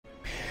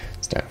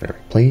time for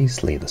every play,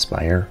 Slay the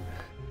Spire,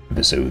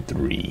 episode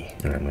 3.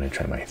 And I'm going to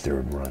try my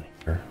third run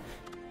here.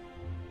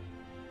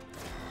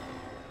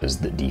 This is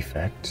the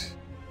defect.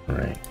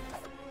 Alright.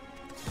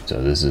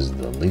 So this is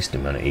the least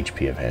amount of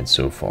HP I've had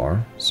so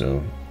far.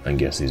 So I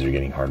guess these are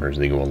getting harder as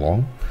they go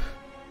along.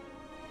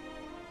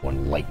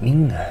 One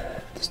lightning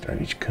at the start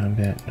of each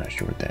combat. Not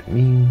sure what that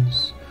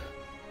means.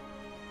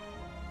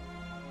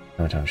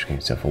 Oh, time to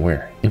become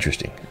self-aware.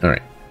 Interesting.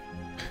 Alright.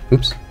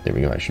 Oops. There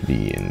we go. I should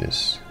be in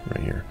this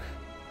right here.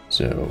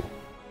 So,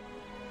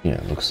 yeah,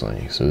 it looks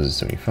like. So this is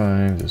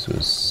 75. This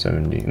was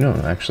 70. No,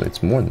 actually,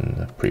 it's more than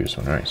the previous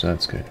one. Alright, so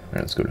that's good.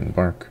 Alright, let's go to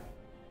Embark.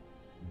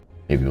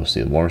 Maybe we'll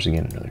see the walrus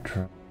again. Another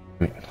truck.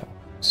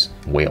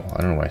 Whale.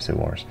 I don't know why I said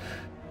walrus.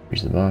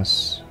 Reach the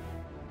boss.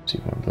 See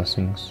more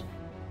blessings.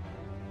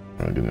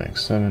 I'm gonna do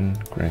max 7.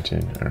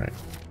 Granted. Alright.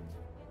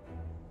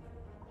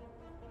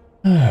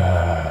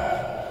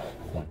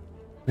 1,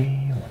 3.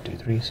 1, 2,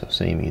 3. So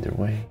same either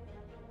way.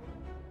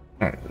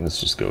 Alright, let's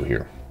just go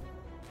here.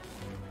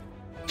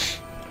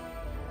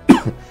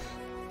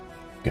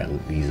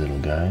 Got these little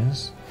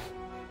guys.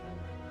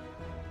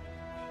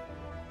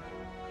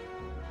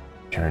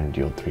 Turn,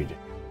 deal 3 damage.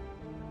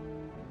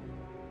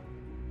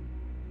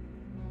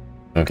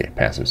 Okay,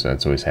 passive, so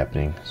that's always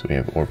happening. So we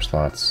have orb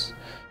slots,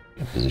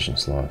 we have position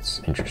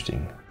slots.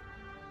 Interesting.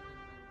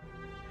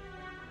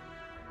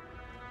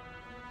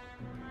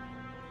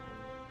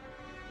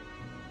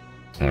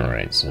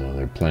 Alright, so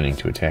they're planning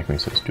to attack me,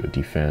 so let's do a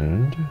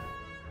defend.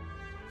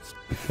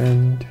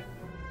 Defend.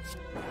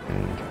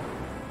 And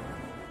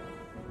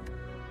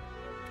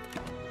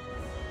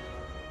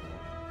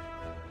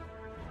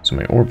so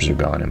my orbs are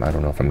gone, and I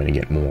don't know if I'm going to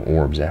get more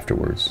orbs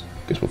afterwards.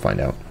 Guess we'll find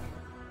out.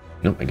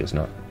 Nope, I guess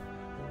not.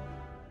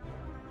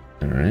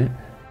 Alright.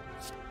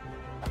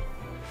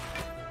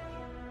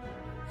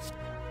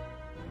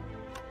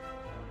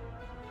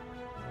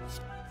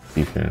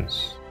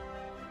 Defense.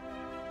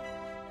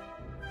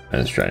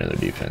 Let's try another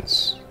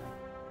defense.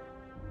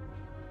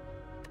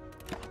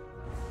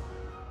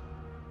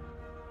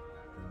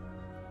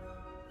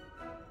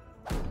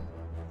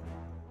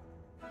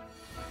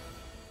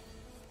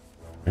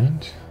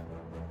 Right.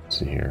 Let's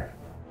see here.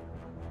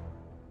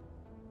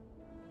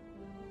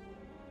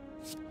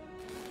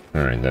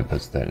 Alright, that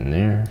puts that in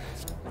there.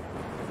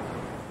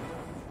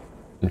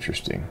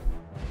 Interesting.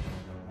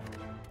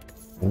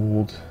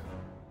 Hold.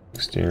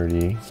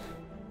 Dexterity.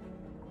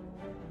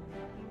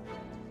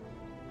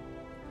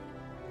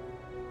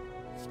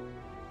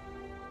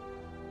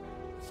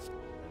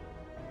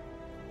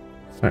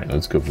 Alright,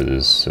 let's go for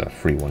this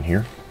free one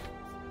here.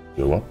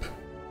 Go up.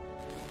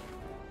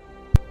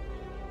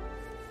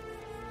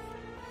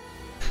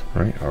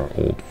 Alright, our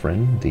old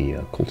friend, the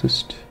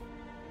cultist.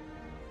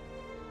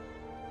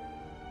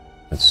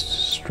 Let's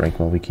strike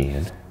while we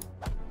can.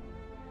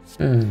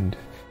 And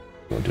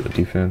we'll do a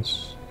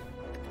defense.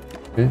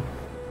 Okay.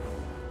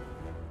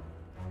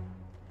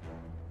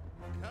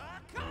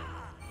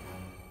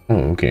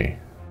 Oh, okay.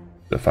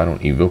 So if I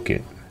don't evoke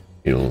it,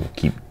 it'll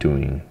keep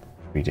doing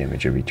 3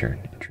 damage every turn.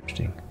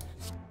 Interesting.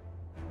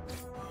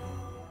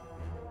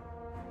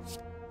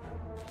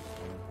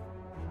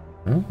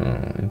 Oh,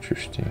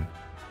 interesting.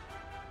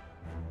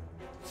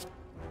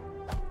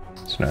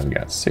 So now I've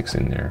got 6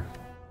 in there.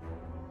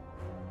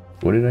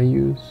 What did I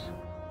use?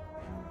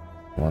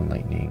 1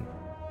 lightning.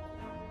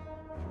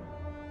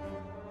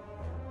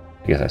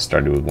 I guess I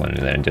started with 1 and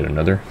then I did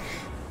another.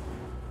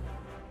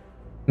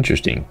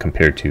 Interesting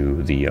compared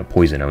to the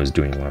poison I was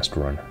doing last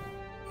run.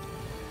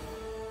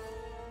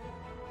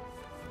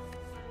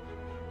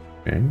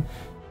 Okay.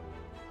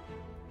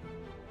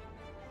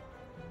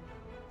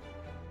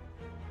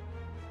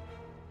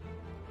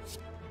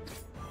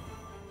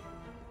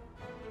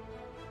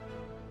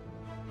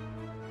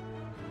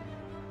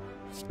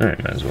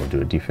 Alright, might as well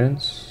do a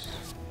defense.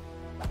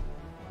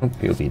 Oh,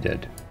 he'll be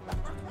dead.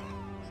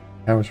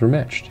 Powers were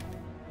matched.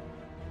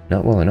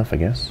 Not well enough, I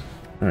guess.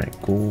 Alright,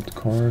 gold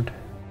card.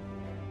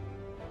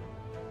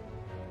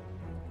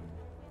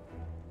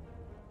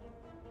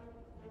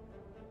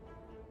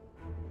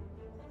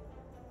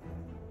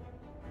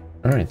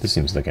 Alright, this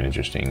seems like an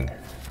interesting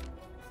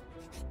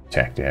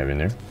attack to have in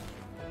there.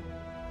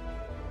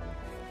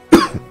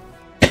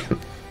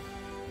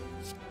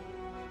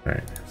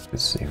 Alright,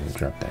 let's see, we'll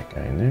drop that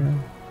guy in there.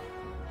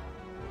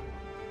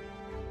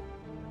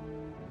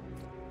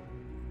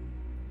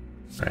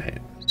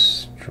 Alright,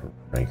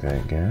 strike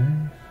that guy.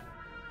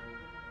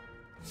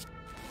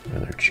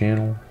 Another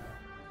channel.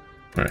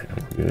 Alright,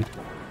 I'm good.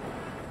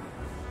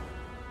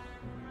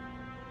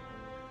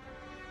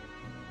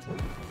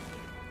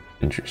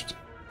 Interesting.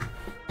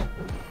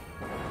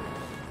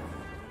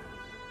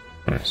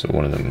 Alright, so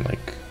one of them,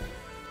 like,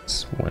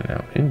 went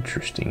out.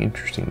 Interesting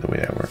the way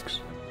that works.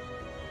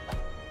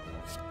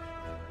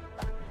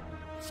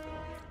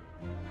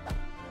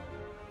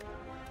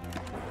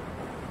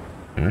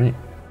 Alright.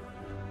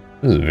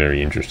 This is a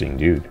very interesting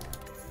dude.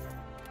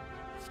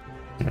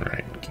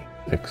 Alright, game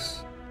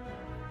 6.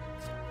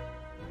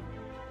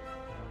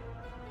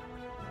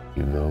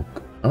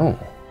 Evoke. Oh,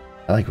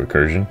 I like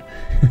recursion.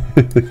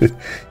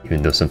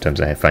 Even though sometimes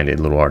I find it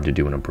a little hard to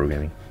do when I'm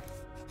programming.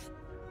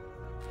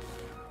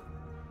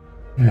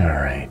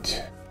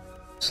 Alright.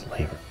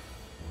 Slaver.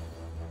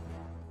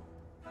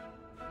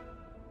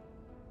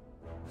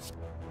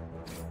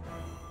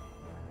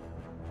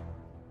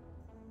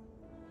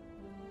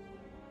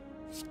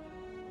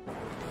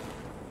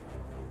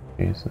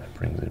 Okay, so that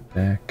brings it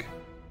back.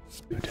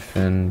 Do a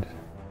defend.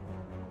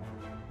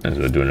 Might as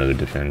well do another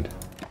defend.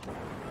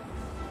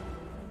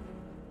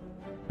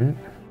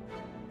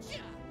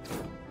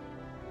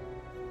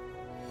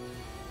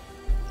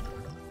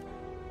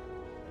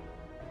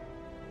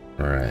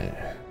 Alright.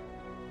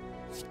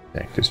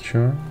 Back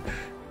discharge.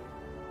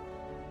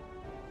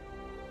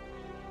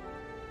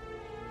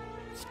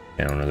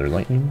 Now another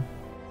lightning.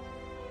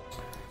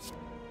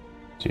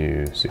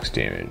 Do 6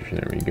 damage.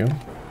 There we go.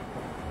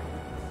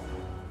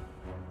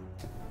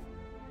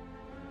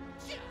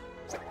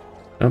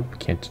 Oh,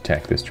 can't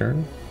attack this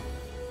turn.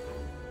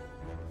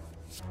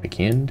 I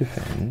can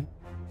defend.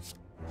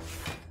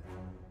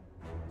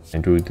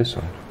 And do this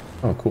one.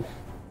 Oh, cool.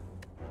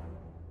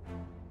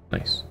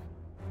 Nice.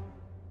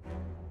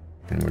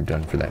 And we're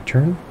done for that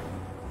turn.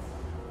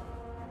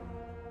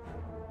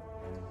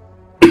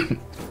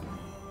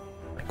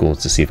 My goal is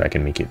to see if I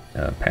can make it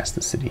past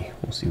the city.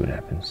 We'll see what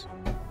happens.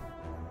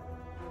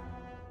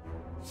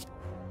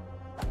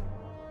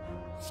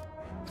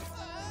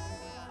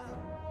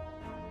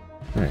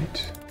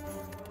 Alright.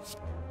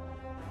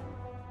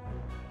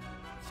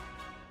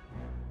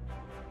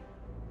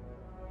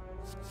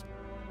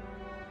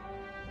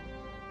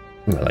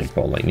 Ooh, I like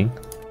ball lightning.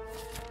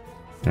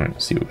 Alright,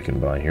 let's see what we can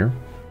buy here.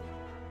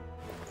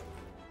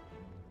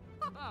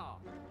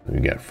 We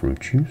got fruit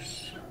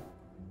juice.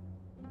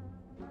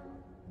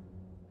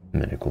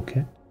 Medical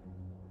kit.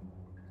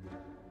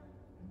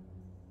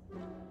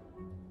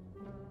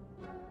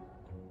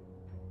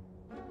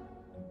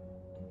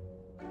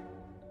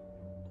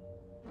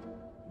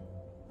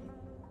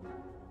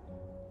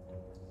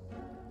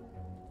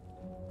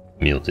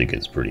 Meal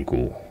ticket's pretty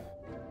cool.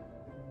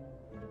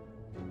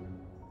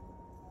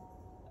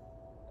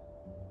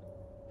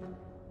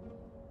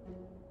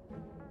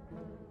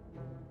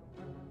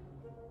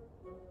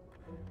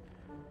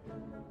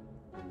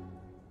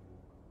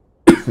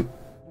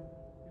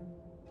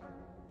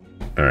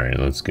 Alright,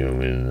 let's go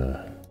with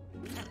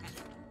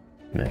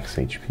max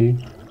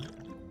HP.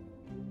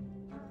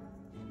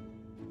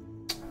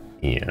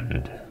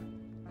 And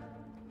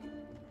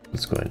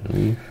let's go ahead and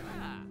leave.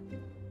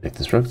 Take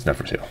this rug, it's not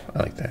for sale. I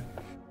like that.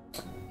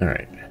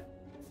 Alright.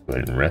 Go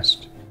ahead and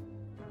rest.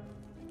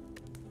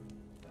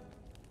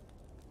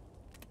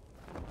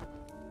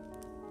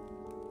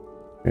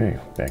 Okay,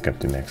 back up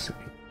to max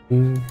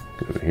HP.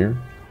 Go over here.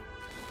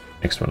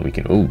 Next one we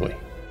can, oh boy.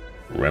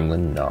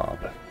 Gremlin Knob.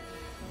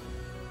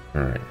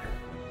 Alright.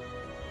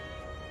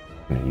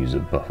 I'm gonna use a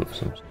buff of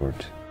some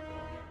sort.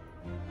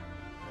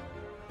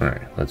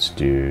 Alright, let's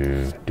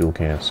do dual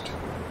cast.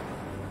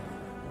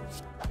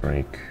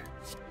 Break.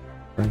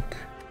 Break.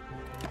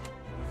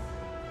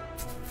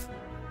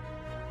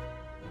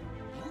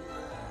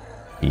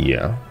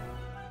 Yeah.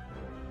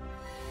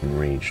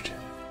 Enraged.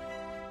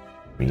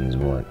 Means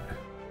what?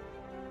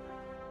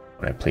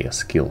 When I play a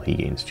skill, he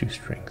gains 2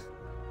 strength.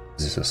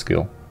 Is this a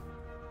skill?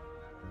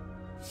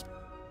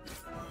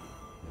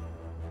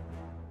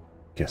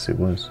 Guess it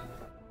was.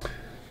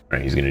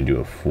 Alright, he's gonna do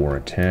a 4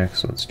 attack,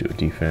 so let's do a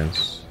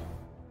defense.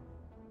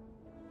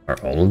 Are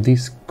all of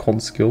these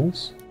called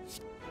skills?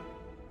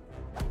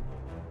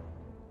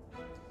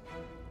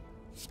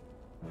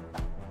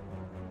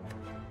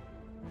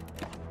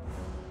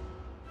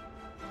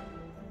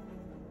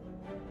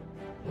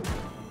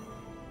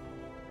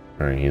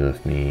 Alright, he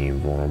left me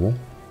vulnerable.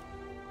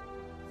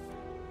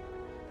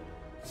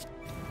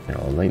 And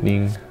all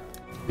lightning,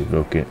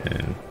 evoke it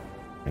and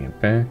bring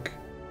it back.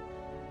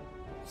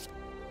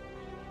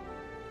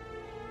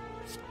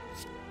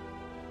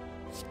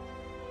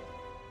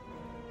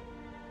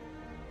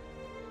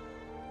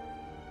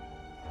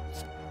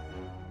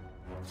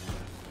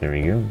 There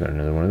we go, got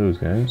another one of those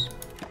guys.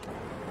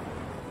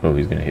 Oh,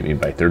 he's gonna hit me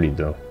by 30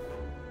 though.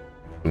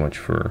 So much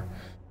for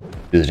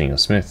visiting a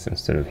smith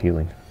instead of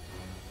healing.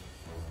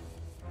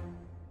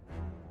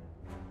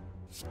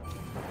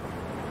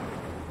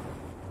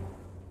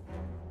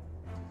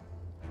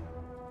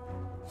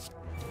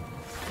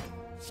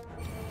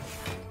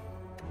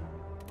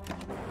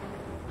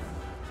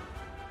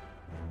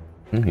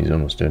 He's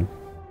almost dead.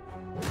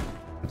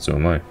 But so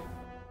am I.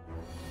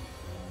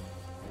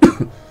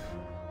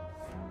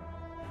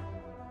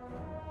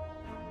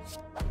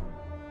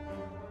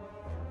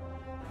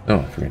 Oh,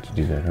 I forgot to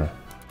do that, huh?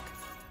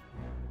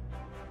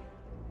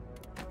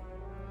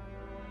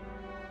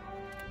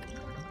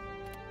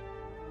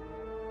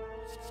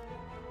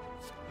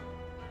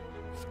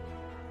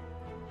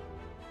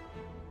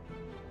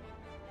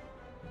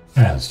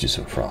 Alright, let's do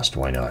some frost,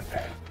 why not?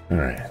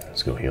 Alright,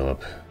 let's go heal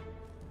up.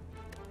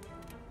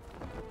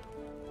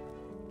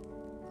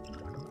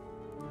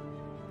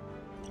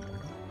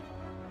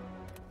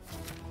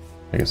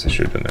 I guess I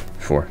should have done that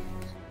before,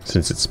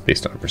 since it's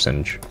based on a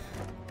percentage.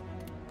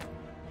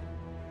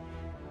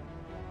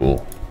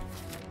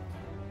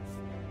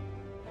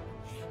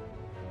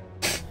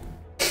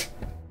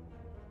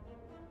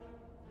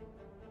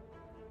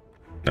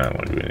 No, I don't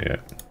want to do any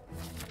of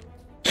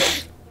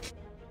that.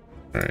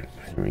 Alright,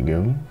 here we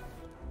go.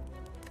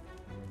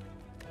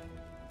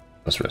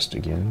 Let's rest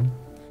again.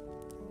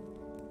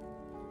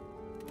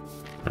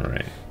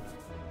 Alright.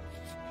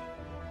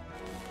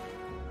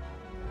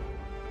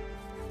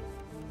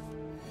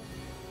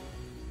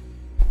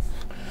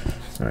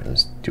 Alright,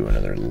 let's do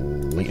another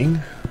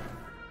lightning.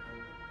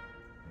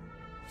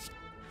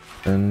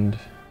 And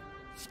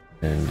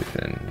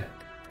defend.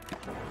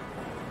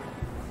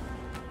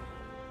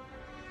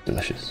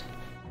 Delicious.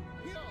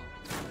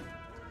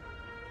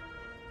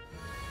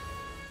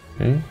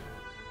 Okay,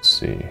 let's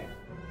see.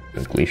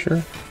 The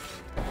glacier.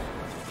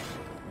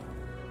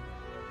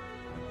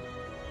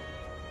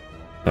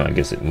 Oh, I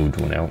guess it moved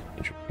one out.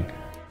 Interesting.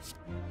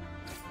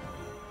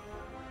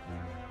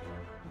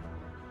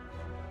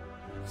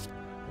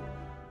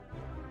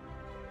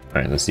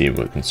 Alright, let's see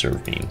what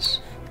conserve means.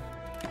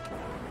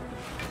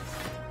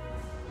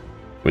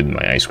 With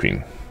my ice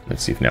cream.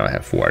 Let's see if now I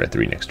have 4 out of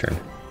 3 next turn.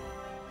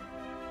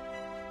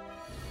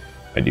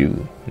 I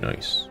do.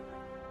 Nice.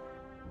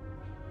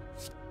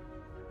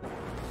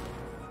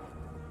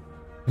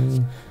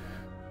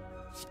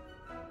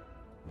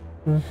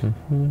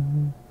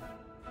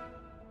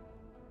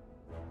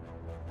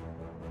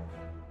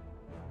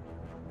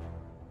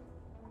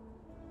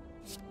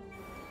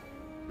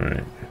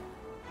 Alright.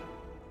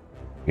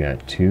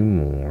 Got 2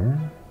 more.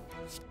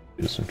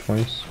 Do this one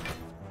twice.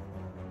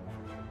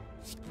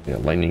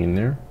 Got lightning in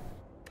there.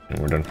 And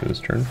we're done for this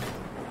turn.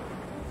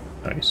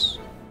 Nice.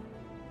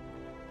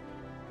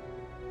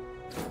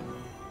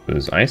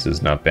 This ice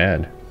is not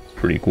bad. It's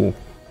pretty cool.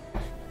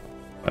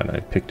 Glad I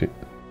picked it.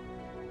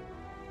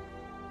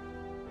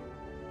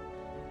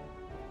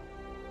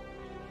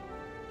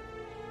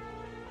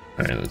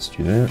 Alright, let's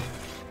do that.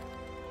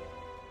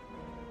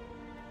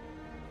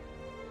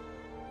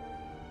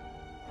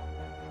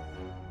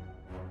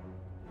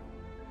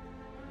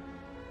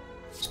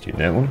 Let's do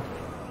that one.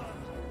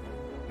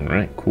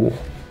 Alright, cool.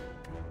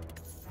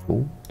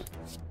 Cool.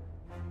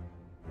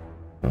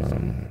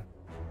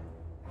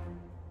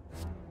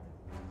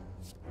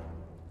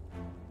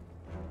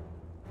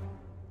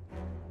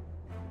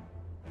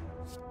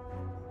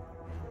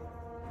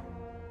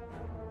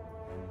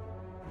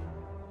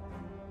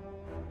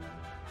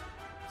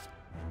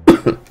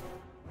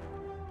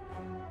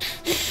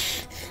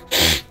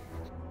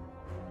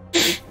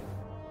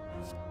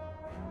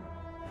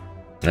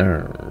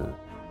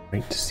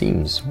 Alright,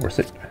 seems worth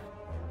it.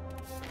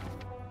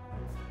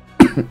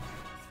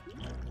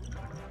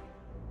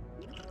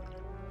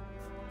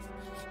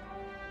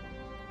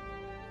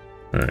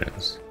 Alright,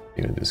 let's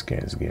see what this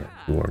guy's got.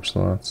 2 warp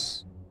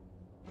slots.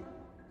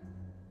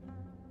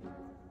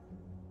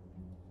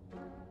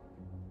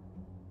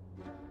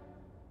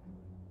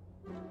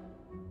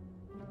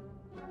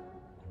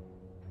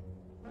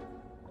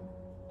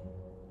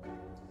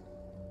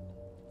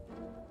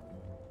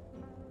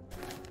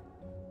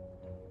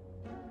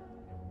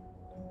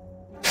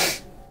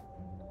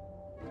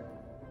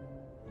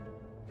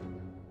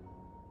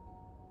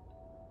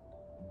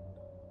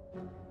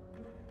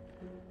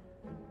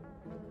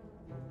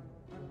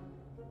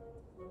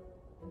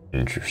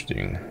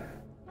 Interesting.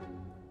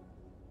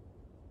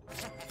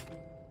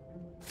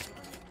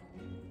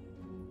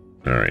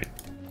 Alright.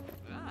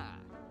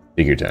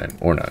 Take your time,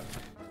 or not.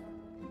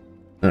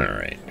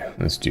 Alright,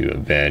 let's do a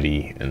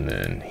baddie and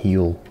then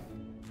heal.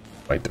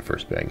 Fight the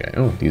first bad guy.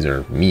 Oh, these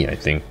are me, I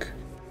think,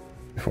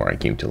 before I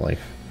came to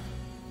life.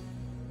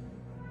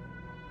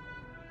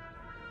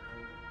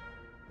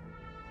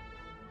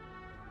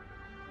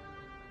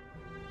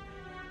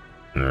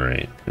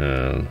 Alright,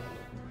 let's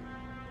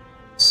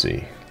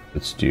see.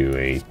 Let's do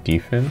a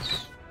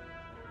defense.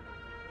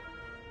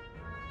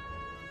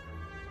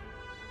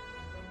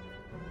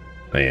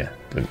 Oh yeah,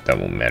 that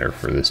won't matter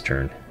for this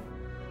turn.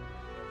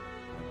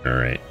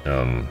 Alright,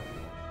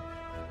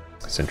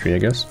 sentry, I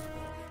guess.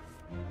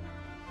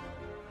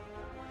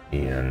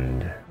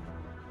 And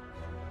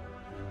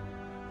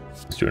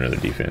let's do another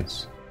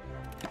defense.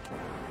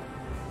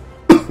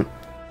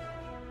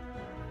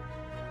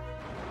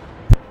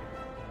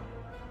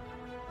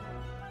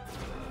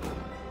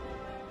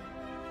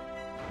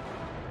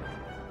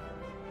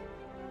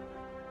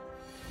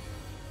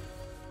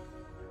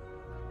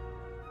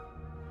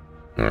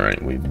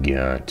 Alright, we've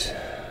got...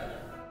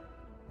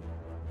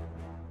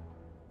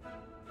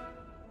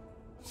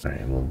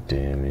 Alright, we'll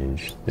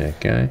damage that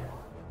guy.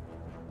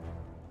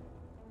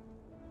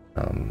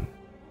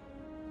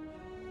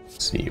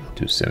 Let's see, we'll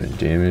do 7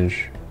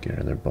 damage. Get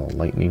another ball of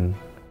lightning.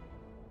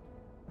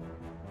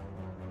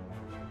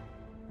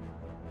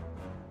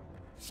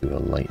 Do a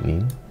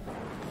lightning.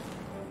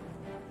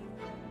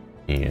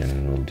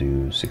 And we'll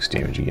do 6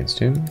 damage against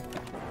him.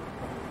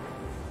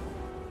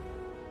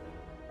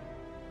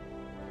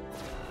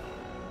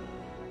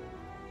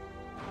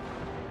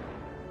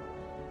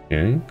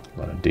 Okay, a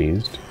lot of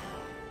dazed.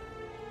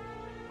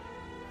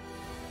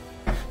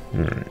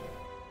 Alright.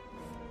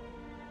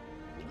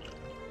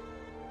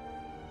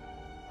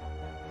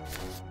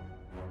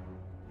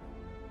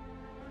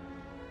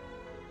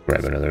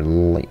 Grab another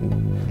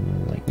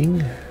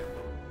lightning.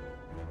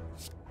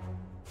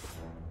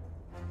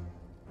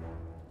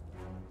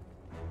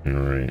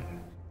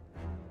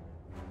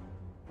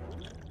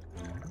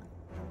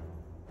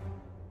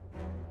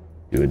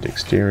 Do a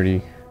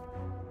dexterity.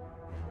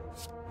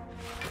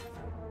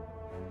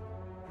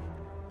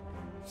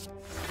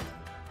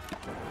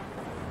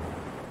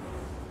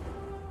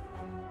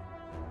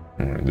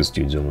 Alright, this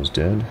dude's almost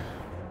dead.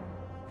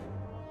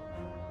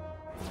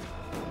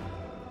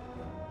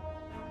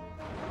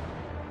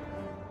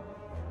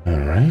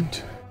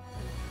 Alright.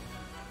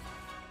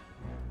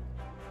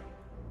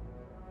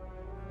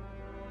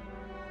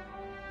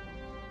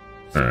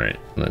 Alright,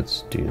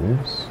 let's do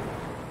this.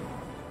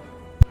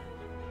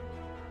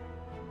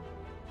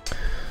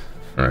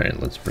 Alright,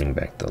 let's bring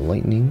back the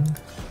lightning.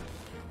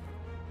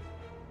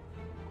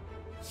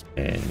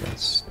 And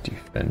let's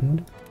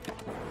defend.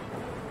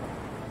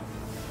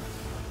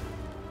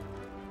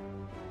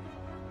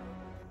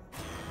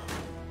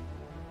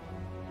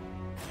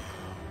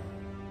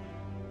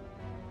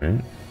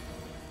 Right.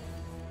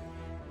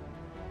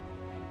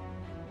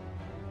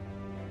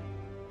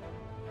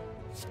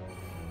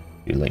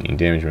 Do lightning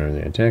damage whenever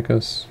they attack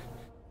us.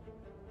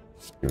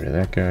 Get rid of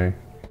that guy.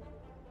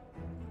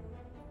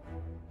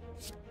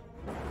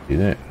 Do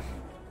that.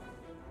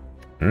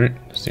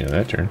 Alright, that's the end of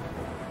that turn.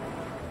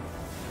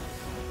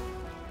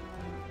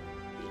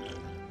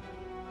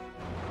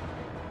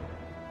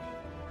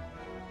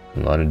 A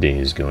lot of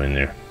days go in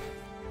there.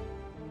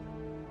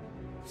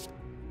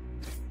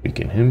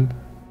 Weaken him.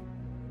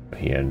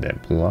 He had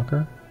that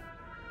blocker.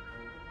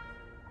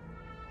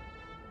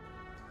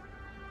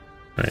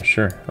 Alright,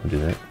 sure, I'll do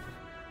that.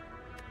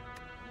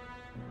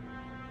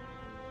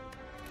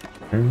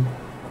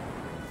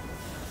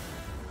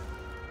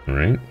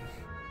 Alright.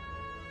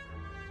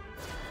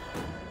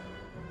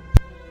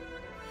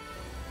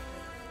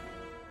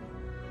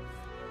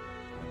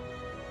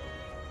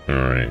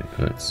 Alright,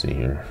 let's see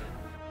here.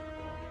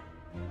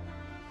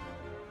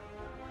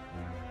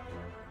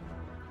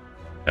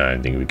 I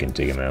think we can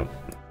take him out.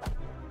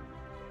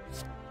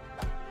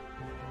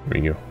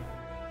 There we go.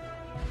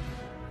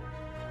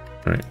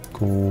 Alright,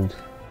 gold.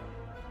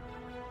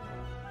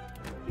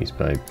 Peace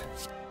pipe.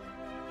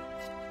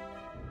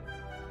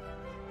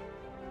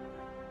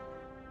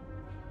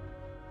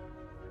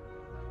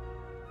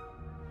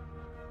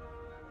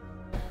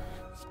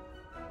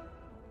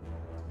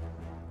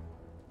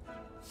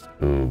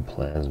 Ooh,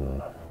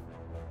 plasma.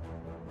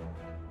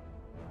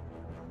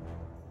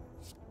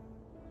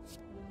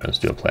 Let's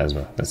do a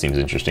plasma. That seems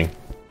interesting.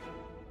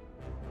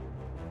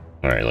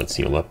 Alright, let's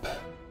heal up.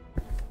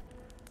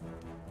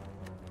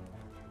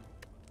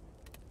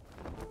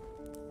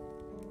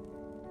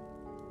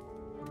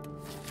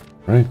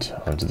 Right,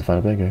 on to the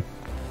final bad guy.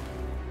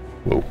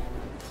 Whoa.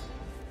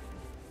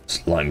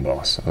 Slime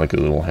boss. I like a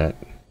little hat.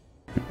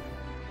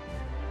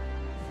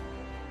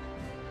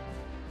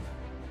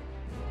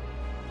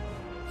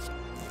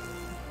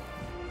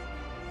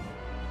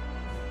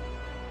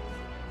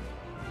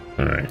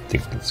 Alright, I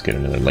think let's get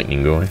another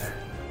lightning going.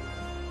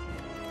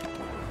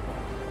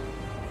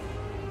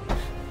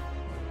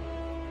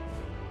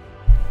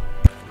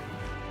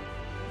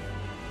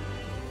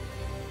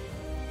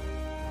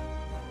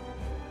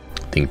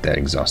 I think that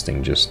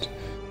exhausting just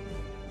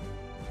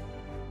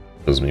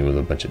fills me with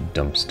a bunch of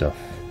dumb stuff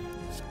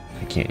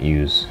I can't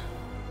use.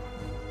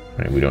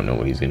 Alright, we don't know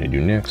what he's going to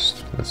do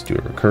next. Let's do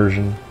a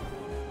recursion.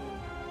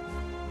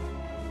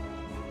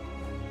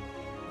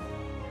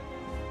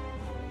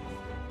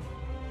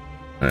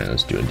 Alright,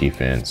 let's do a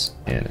defense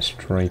and a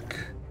strike.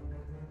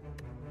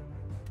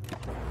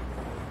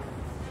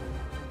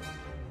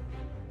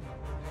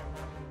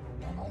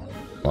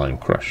 Line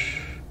crush.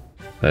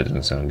 That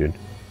doesn't sound good.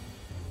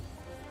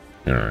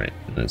 Alright,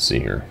 let's see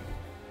here.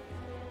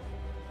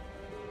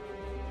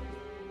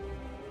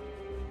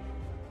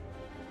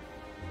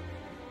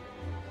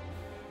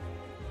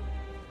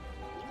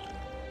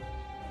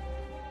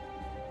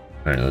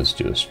 Alright, let's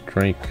do a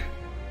strike.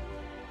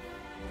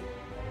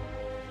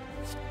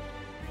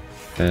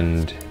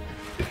 Defend,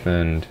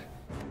 defend,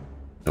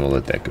 and we'll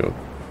let that go.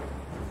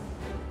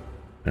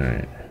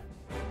 Alright.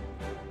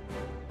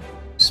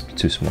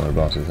 Two smaller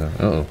bosses, huh?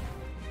 Uh-oh.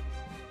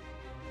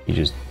 He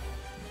just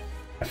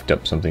effed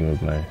up something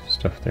with my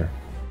stuff there.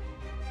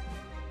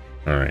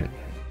 Alright.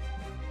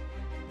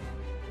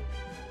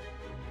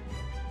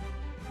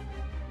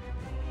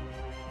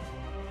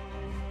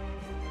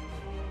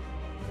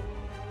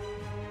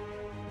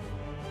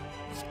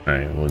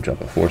 Alright, we'll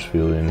drop a force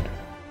field in.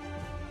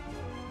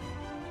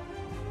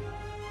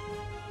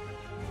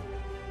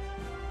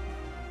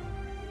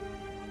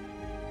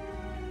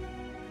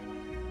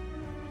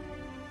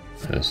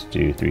 Let's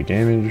do 3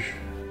 damage.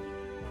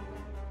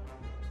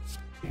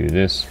 Do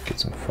this, get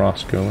some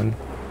frost going.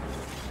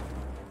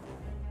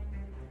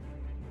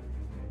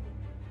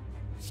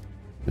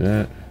 Do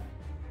that.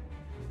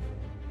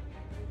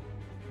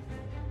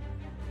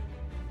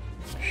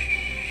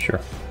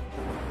 Sure.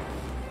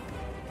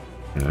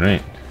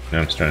 Alright, now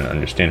I'm starting to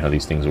understand how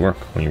these things work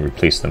when you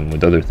replace them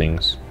with other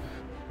things.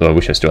 Though I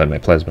wish I still had my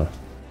plasma.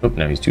 Oh,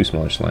 now he's 2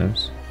 smaller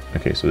slimes.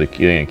 Okay, so they're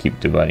gonna keep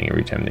dividing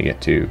every time they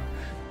get to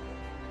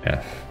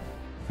F.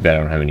 Bet I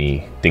don't have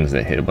any things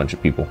that hit a bunch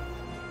of people.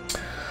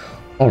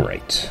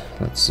 Alright,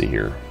 let's see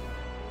here.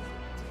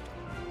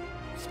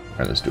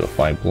 Alright, let's do a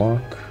 5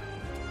 block.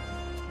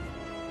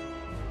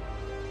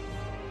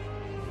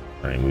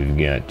 Alright, we've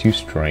got 2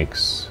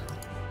 strikes.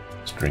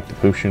 Let's drink the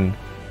potion.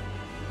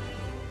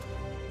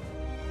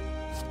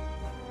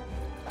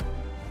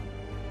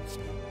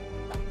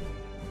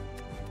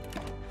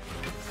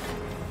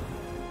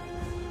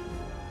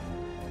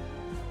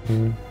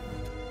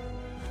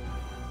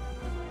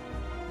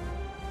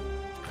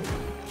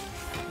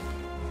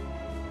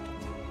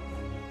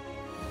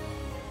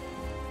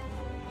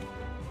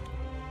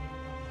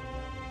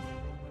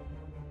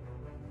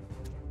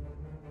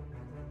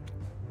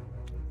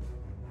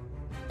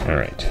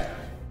 Alright.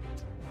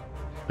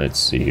 Let's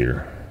see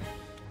here.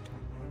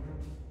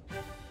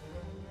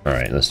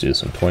 Alright, let's do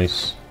this one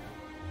twice.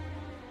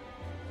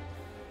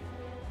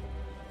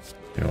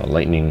 You know,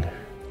 lightning.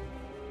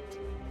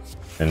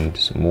 And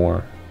some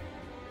more.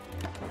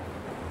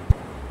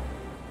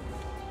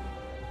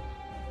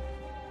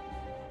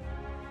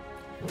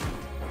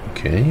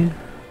 Okay.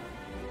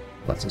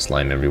 Lots of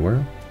slime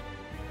everywhere.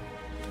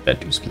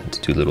 That do split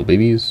into 2 little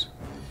babies.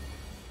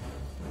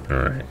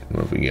 Alright,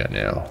 what have we got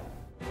now?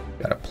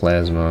 Got a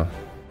plasma.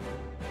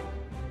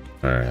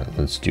 Alright,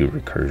 let's do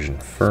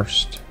recursion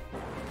first.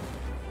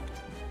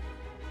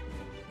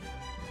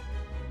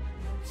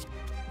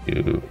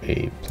 Do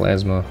a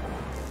plasma.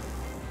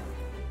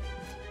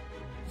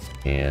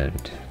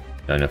 And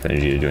not enough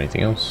energy to do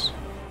anything else.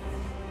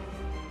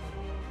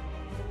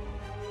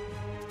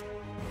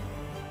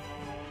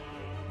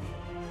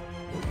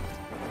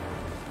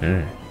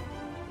 Alright.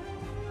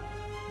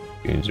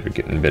 Goons are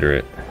getting better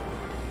at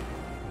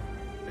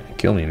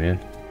kill me, man.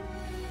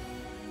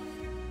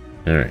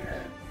 Alright.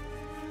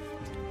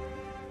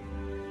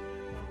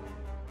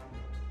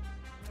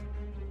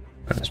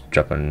 Let's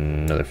drop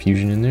another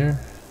fusion in there.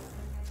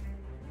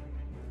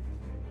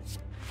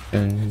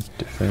 Defend,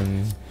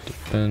 defend,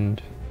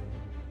 defend.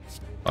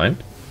 Fine.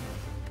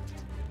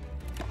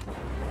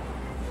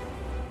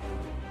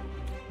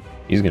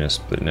 He's gonna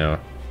split now.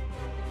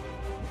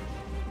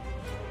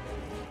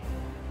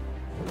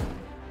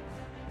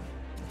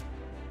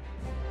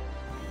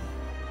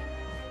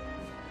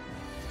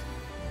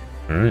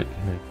 Alright,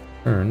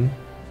 turn.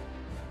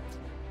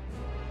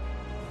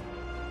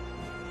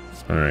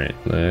 Alright,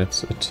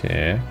 let's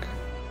attack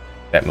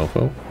that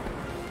mofo.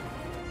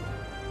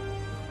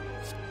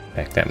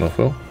 Attack that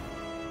mofo.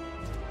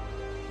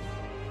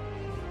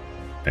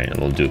 Alright,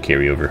 we'll do a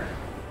carryover.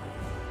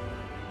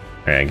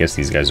 Alright, I guess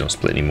these guys don't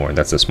split anymore.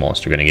 That's the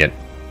smallest you're gonna get.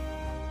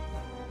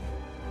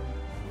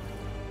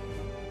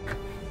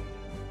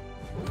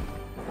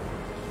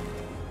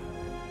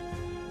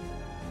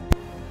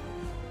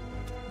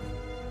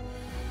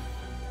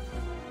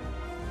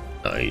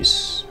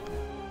 Nice.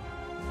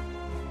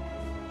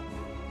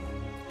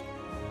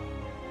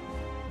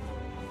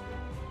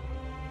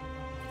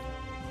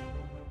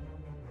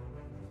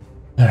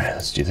 Alright,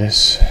 let's do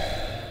this.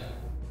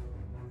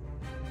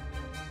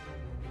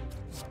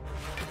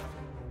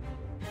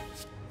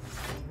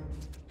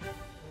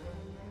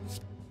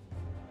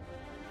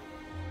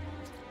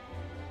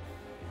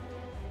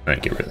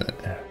 Alright, get rid of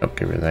that. Oh,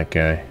 get rid of that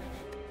guy.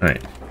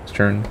 Alright, let's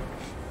turn.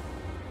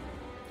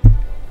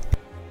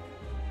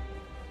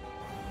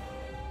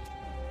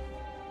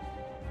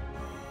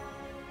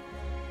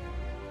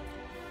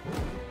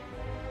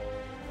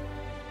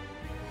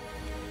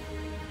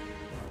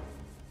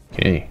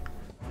 Okay.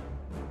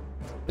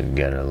 We've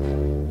got a...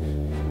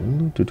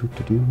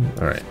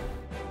 Alright.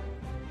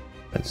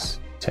 Let's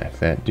attack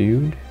that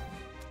dude.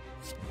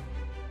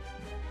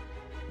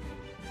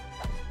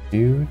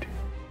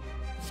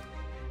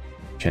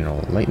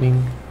 General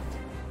lightning.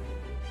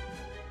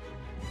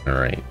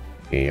 Alright.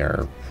 They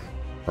are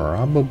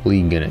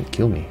probably gonna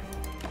kill me.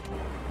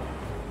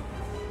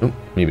 Nope,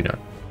 maybe not.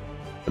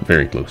 But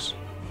very close.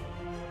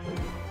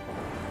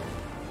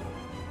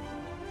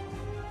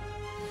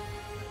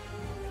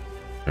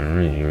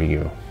 Alright, here we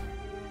go.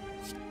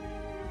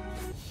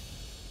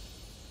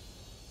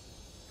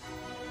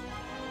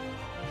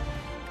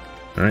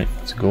 Alright,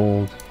 it's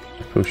gold.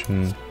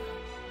 Potion.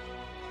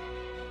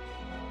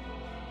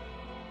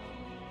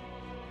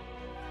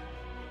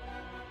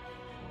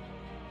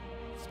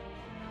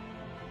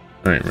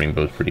 Alright,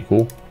 rainbow's pretty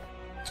cool. Don't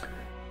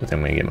think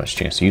I'm gonna get much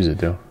chance to use it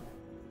though.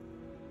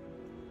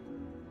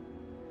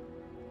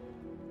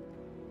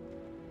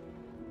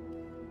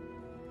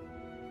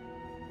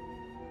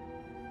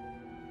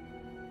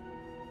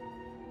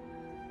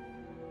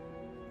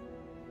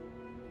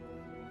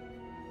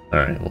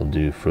 Alright, we'll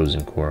do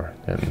frozen core.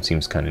 That one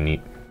seems kind of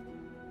neat.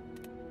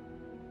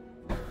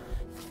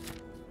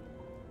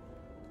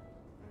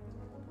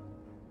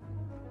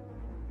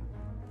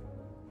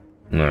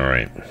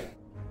 Alright.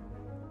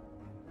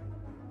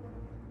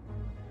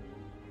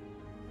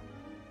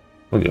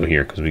 We'll go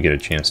here because we get a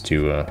chance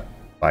to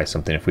buy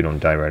something if we don't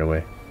die right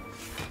away.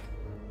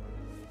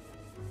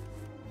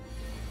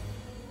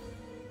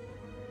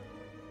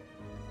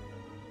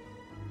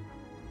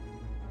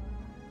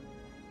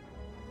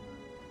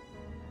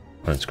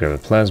 Let's grab a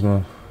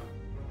plasma.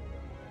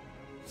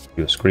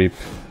 Do a scrape.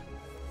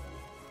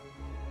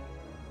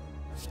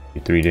 Do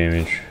 3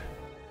 damage.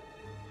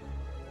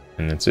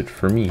 And that's it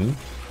for me.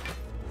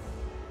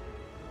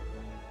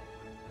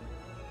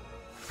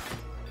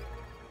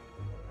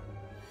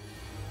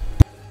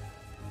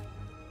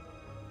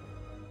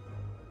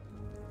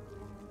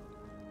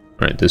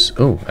 this...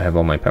 Oh, I have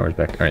all my powers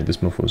back. Alright,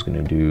 this mofo's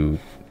gonna do...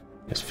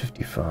 Yes,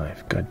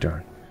 55. God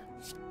darn.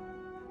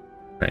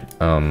 Alright,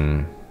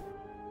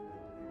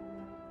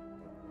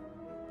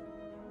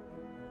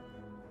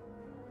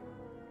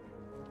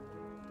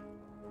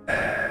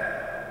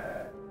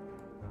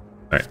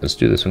 Alright, let's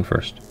do this one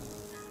first.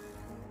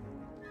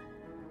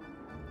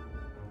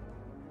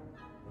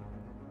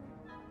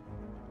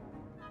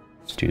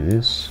 Let's do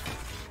this.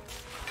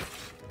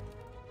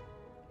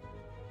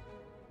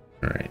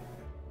 Alright.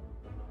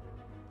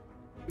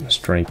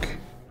 Strike.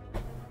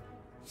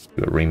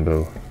 Do a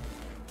rainbow.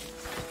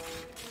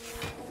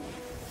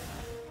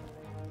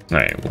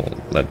 Alright, we'll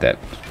let that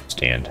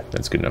stand.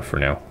 That's good enough for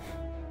now.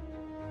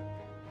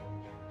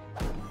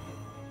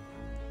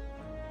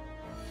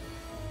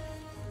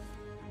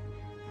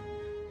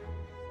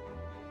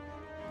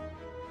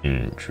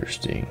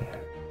 Interesting.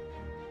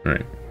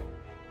 Alright.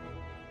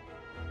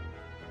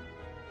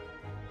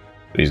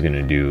 So he's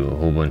gonna do a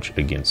whole bunch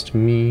against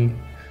me.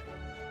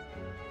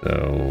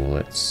 So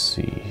let's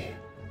see.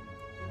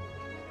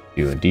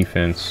 Do a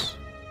defense.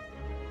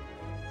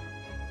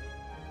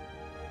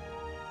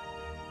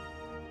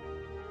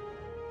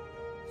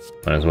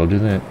 Might as well do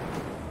that.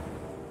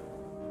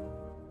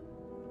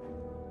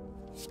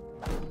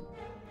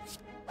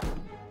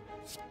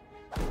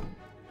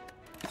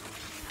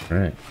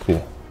 Alright,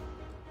 cool.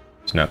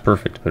 It's not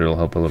perfect, but it'll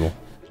help a little.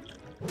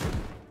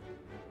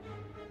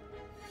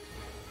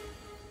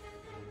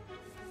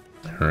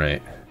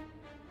 Alright.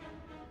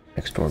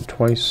 Next orb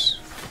twice.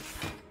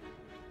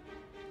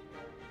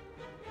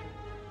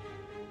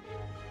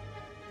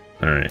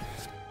 Alright.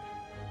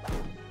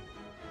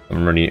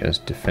 I'm already as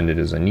defended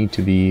as I need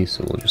to be,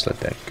 so we'll just let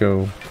that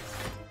go.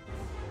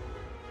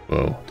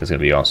 Whoa, that's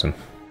gonna be awesome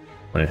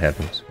when it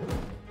happens.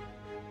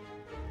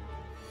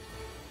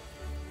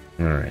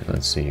 Alright,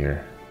 let's see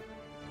here.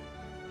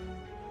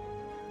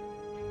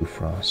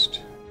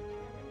 Frost.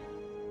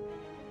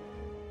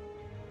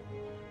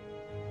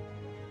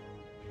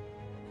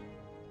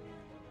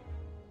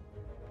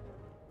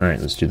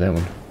 Alright, let's do that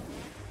one.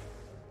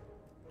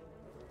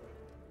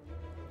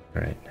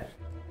 Alright.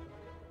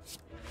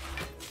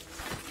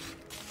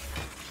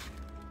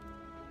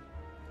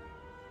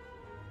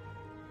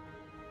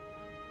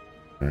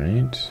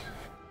 Alright.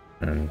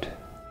 And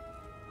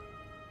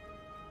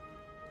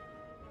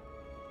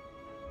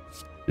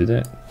do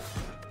that.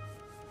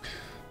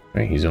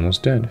 Alright, he's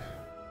almost dead.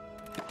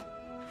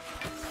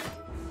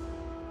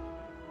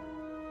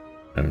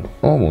 I'm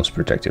almost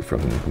protected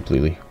from him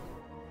completely.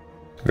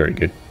 Very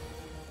good.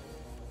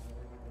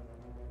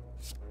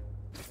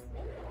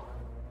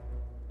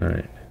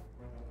 Alright.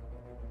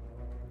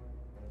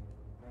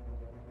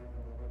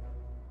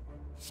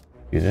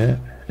 Do that,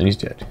 and he's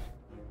dead.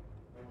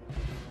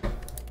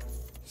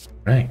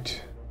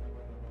 Right.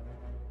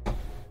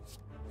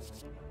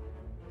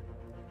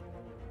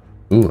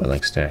 Ooh, I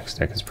like Stack.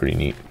 Stack is pretty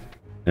neat.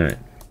 Alright.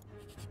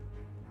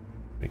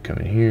 We come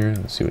in here,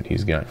 let's see what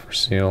he's got for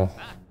sale.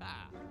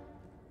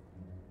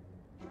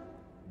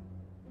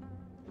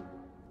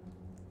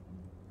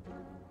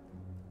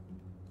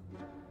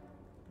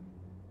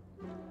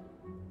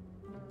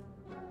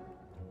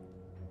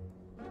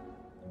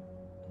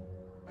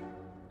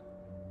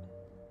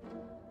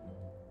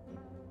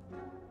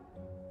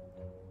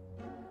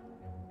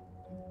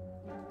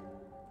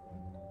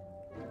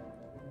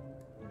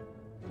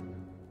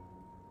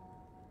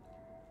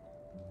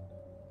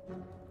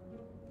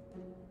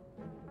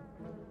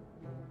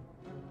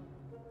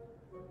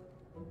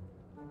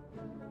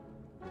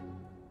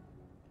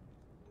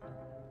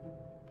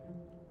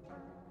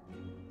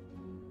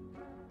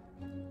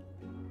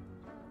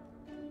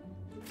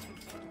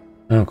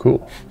 Oh,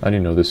 cool. I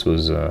didn't know this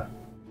was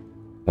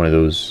one of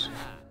those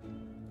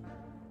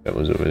that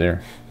was over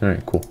there.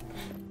 Alright, cool.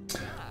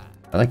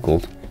 I like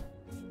gold.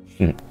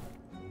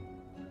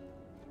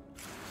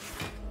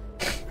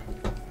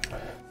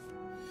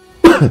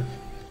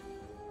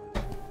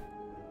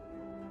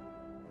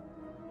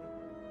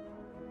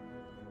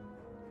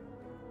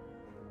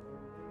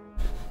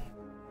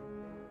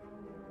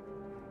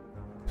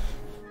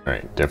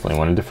 Alright, definitely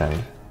want to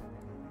defend.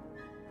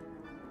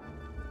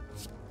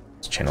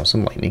 Let's channel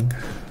some lightning.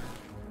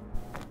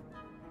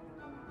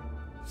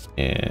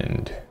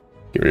 And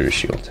get rid of his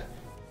shield.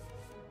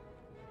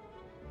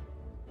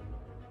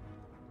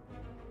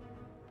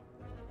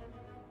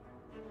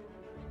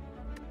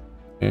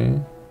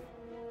 Okay.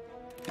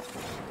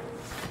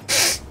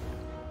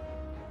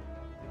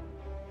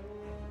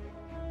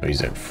 Oh,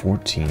 he's at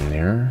 14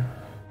 there.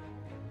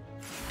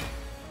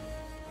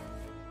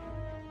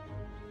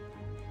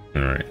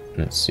 Alright,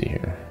 let's see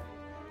here.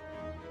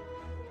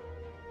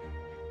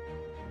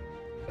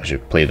 I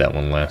should play that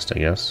one last, I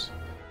guess.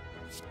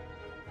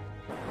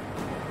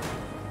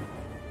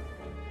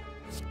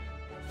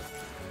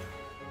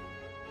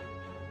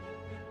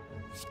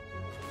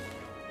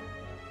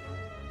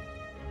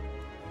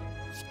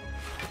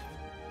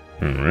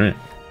 Alright,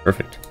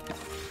 perfect.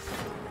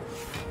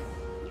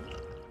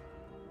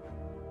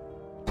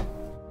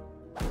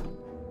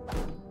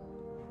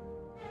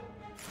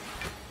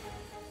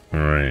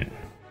 Alright.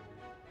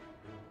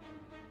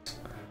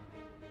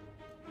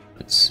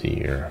 see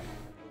here.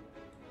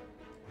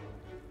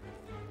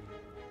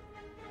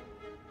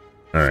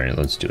 Alright,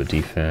 let's do a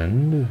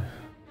defend.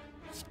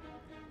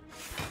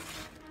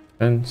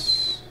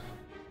 Defense.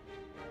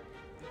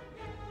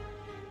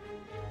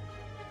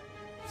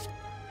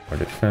 Or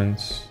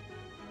defense.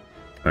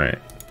 Alright,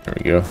 there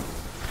we go.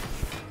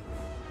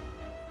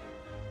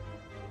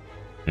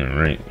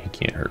 Alright, he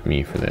can't hurt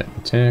me for that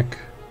attack.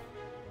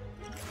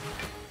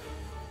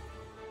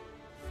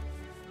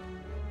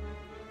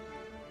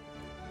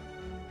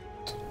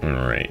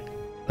 Alright,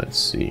 let's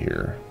see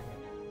here.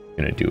 I'm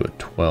gonna do a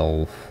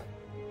 12.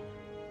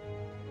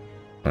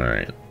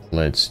 Alright,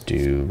 let's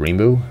do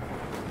rainbow.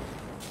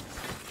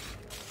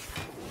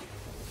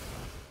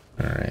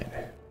 Alright.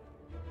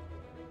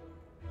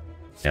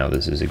 Now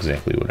this is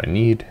exactly what I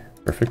need.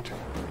 Perfect.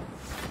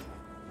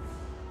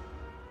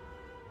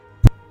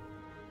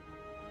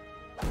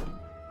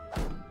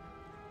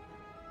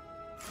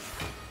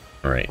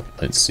 Alright,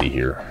 let's see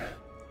here.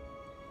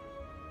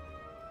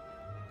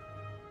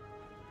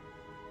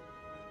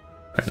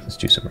 Alright, let's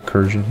do some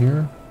recursion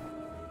here.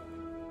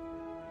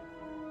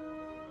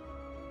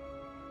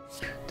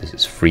 This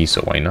is free,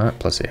 so why not?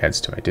 Plus it adds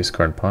to my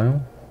discard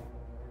pile.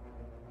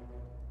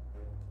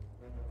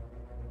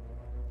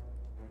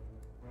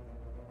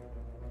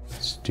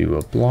 Let's do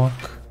a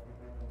block.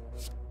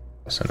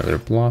 Plus another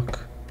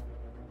block.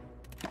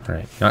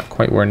 Alright, not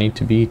quite where I need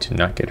to be to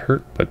not get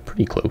hurt, but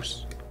pretty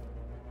close.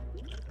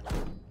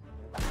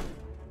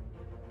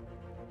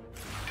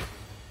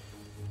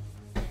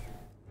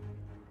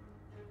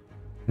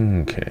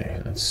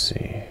 Okay, let's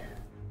see.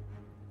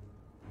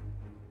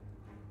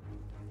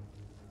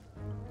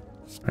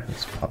 Alright,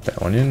 let's pop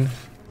that one in.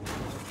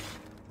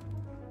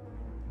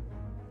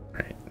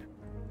 Alright.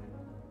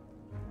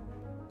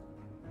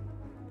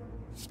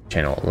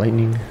 Channel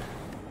lightning.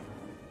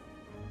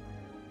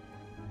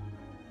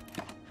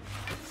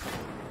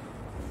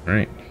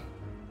 Alright.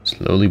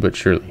 Slowly but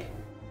surely.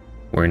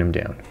 Wearing him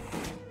down.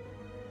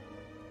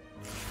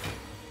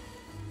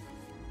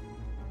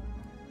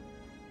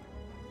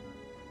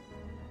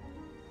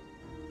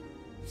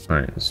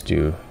 Alright, let's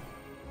do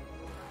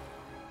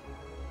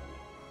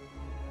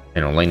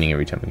lightning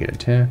every time we get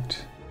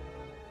attacked.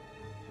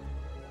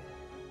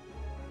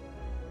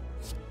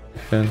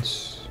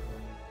 Defense.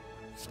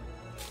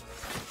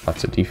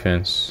 Lots of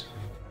defense.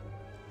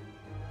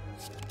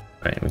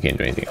 Alright, we can't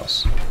do anything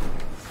else.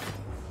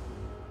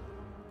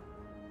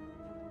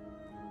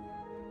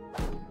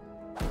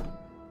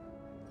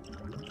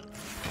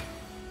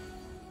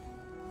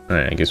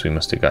 Alright, I guess we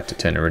must have got to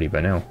 10 already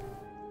by now.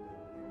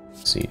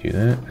 Let's see, do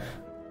that.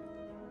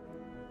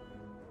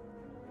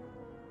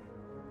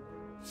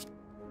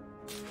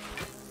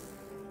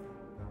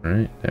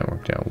 Alright, that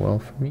worked out well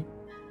for me.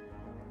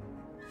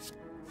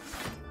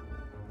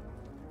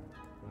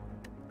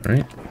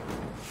 Alright.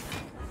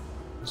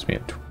 Let's be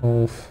at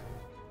 12.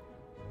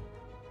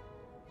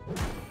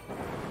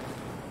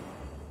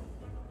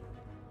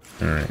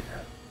 Alright.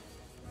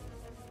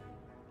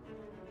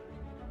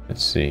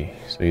 Let's see.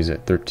 So he's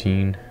at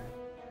 13.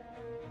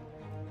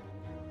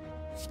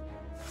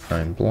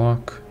 9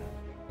 block.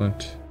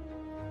 Flint.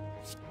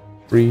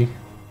 3.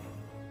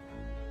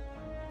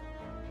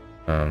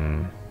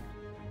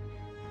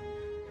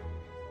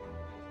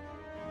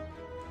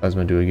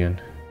 Plasma do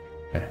again.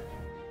 Okay.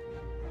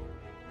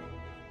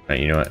 Alright,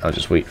 you know what? I'll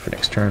just wait for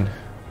next turn.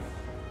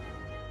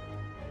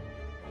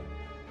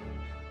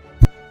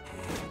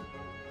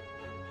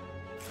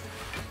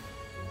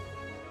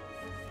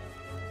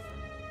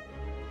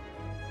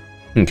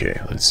 Okay,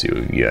 let's see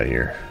what we got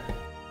here.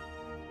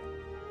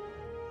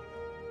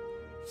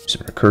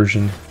 Some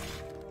recursion.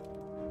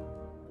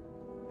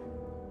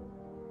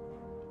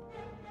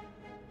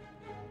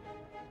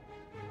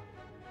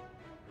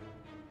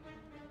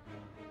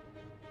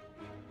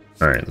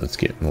 Alright, let's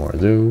get more of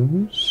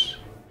those.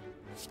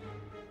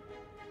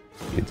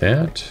 Do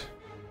that.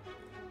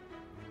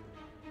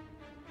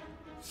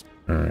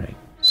 Alright,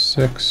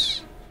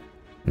 6.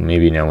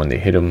 Maybe now when they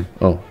hit him.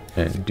 Oh,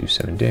 and do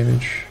 7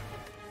 damage.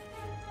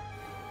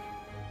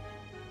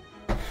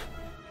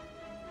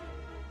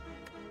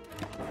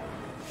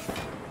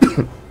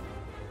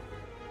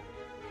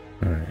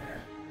 Alright.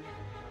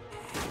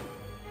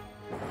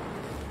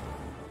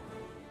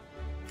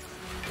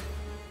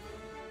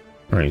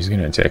 Alright, he's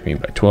gonna attack me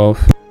by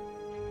 12.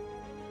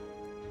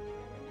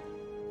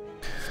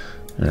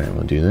 Alright,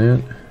 we'll do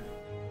that.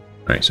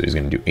 Alright, so he's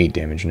gonna do 8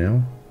 damage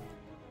now.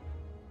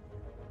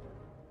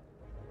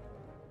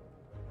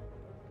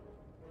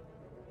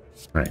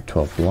 Alright,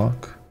 12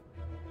 block.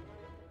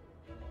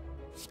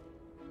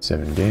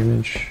 7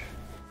 damage.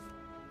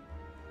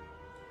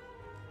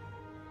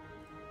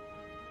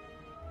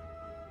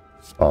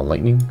 Ball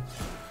lightning.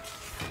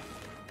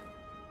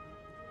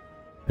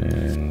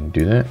 And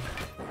do that.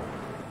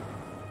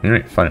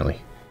 Alright,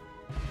 finally.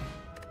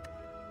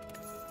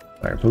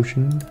 Fire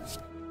potion.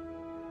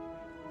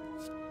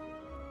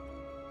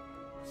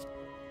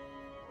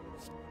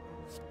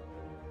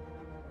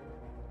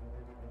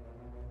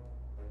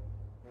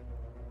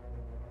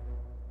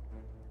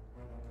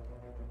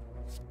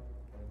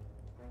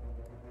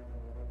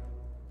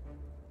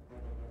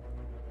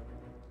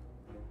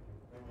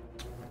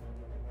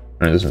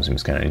 Alright, this one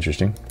seems kind of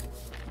interesting.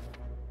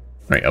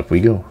 Alright, up we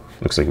go.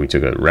 Looks like we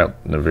took a route,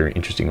 a very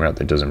interesting route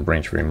that doesn't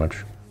branch very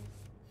much.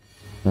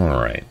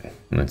 Alright,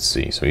 let's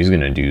see. So he's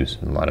going to do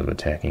a lot of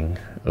attacking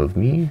of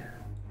me.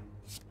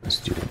 Let's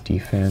do a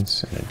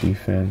defense and a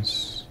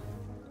defense.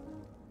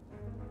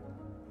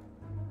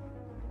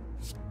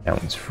 That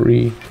one's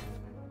free.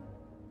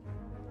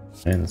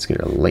 And let's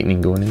get a lightning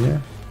going in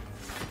there.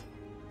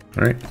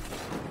 Alright.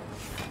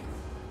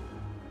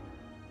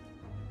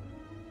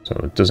 So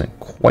it doesn't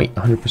quite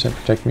 100%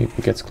 protect me, but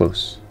it gets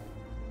close.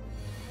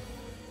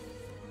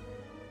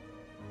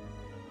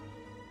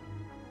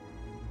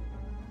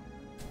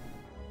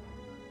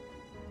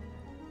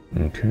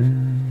 Okay.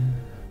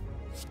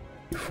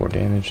 4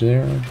 damage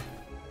there.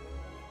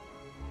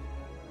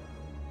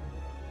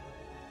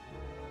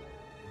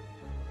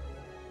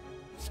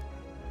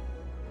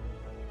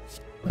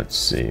 Let's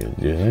see, we'll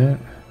do that.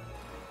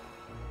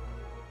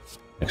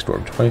 Next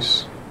orb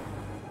twice.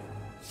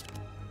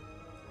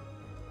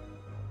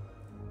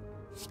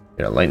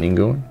 Got lightning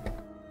going.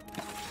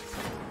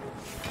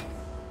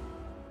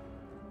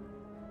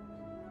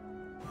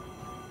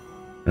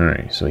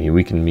 Alright, so he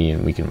weakened me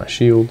and weakened my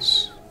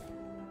shields.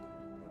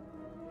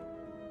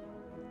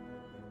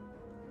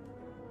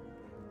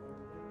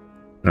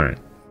 Alright,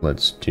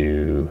 let's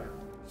do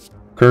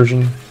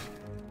recursion.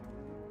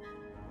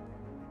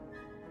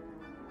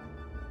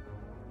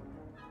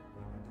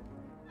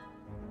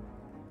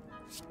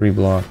 Three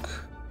block,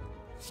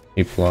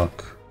 8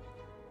 block.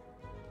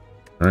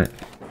 Alright.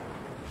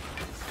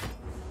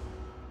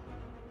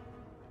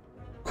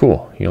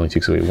 Cool, he only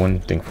takes away one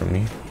thing from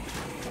me.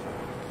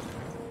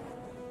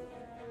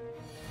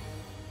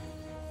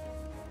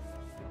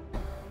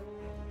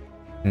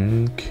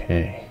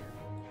 Okay.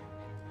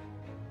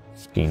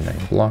 Gain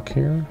 9 block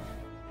here.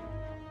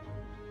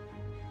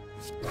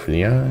 Go for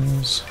the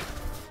eyes.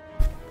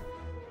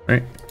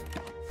 Alright.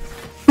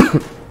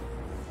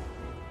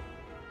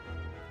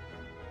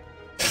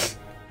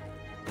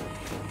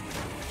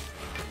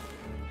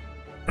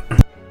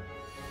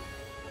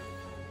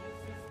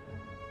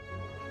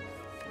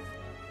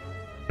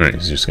 Alright,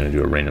 he's just gonna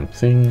do a random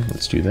thing.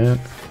 Let's do that.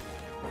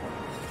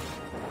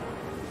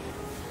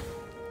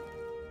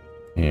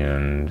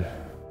 And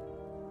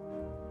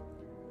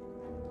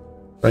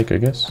strike, I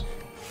guess.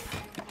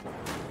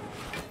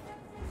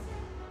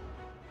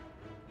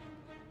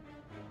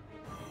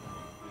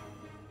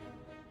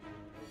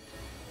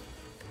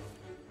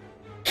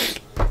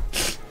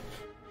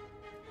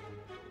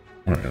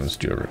 Alright, let's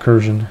do a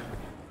recursion.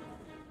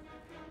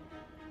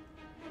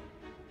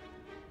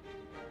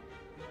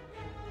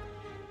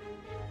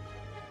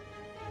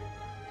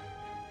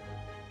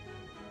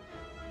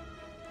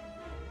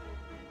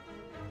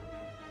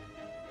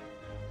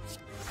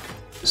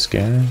 This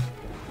guy.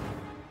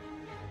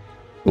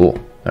 Cool,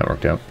 that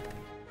worked out.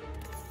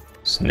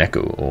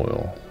 Snecko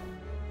oil.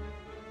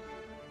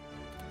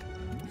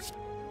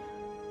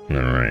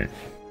 Alright.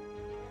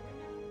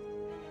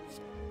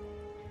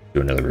 Do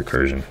another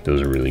recursion.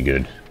 Those are really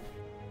good.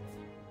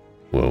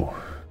 Whoa.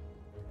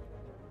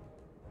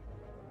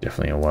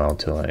 Definitely a while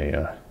till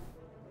I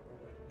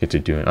get to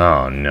doing.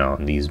 Oh no,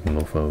 these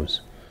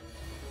mofos.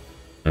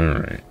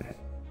 Alright.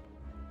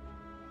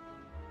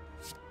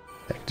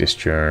 Back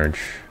discharge.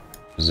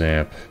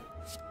 Zap.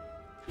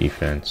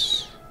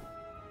 Defense.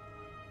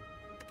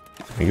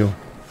 There we go.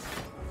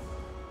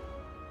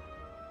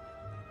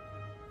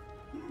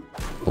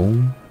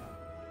 Boom.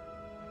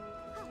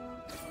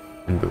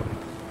 And boom.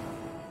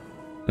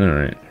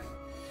 Alright.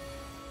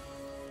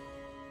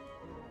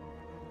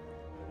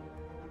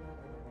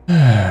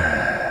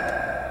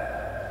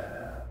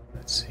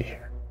 Let's see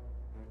here.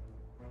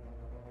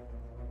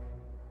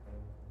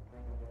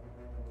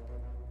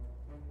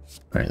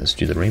 Alright, let's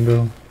do the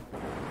rainbow.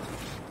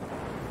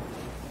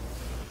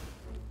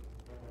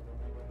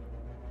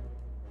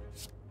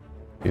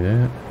 Do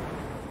that.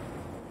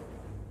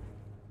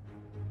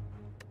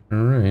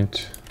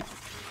 Alright.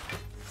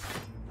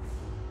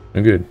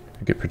 Oh good,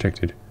 I get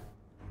protected.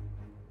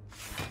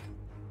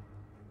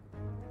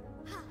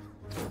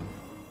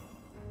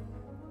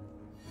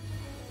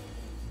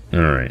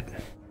 Alright.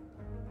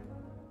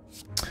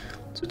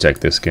 Let's attack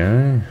this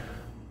guy.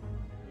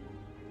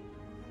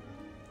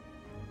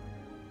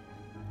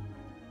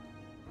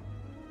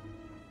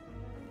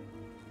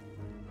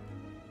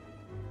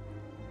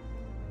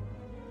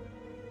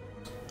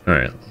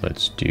 Alright,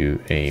 let's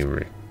do a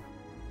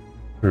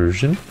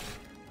recursion.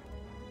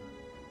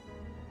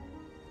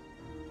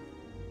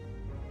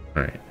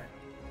 Alright.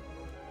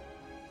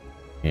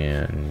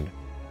 And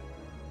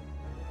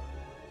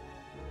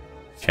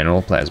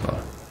channel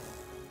plasma.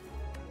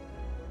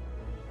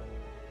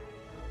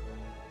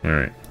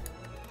 Alright.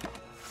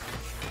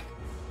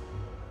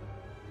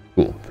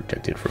 Cool,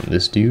 protected from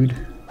this dude.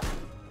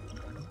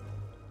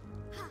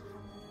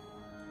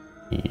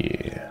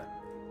 Yeah.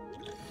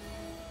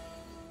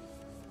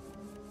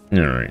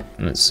 Alright,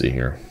 let's see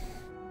here.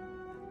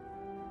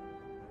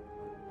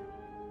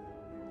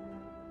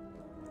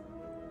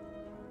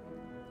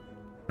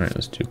 Alright,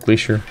 let's do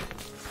Glacier.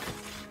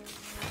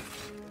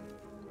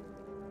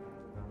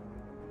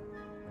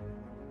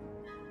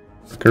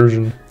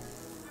 recursion.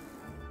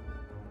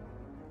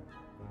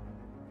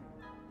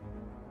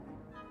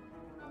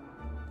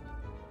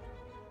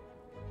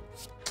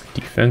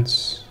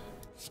 Defense.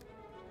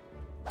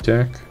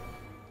 Attack.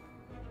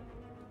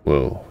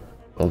 Whoa.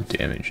 12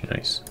 damage,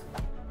 nice.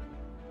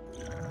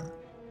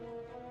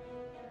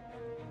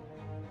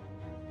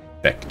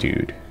 Back,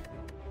 dude.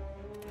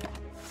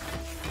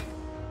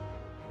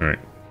 Alright.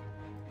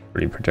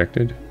 Pretty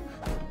protected.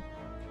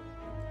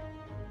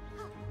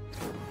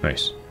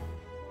 Nice.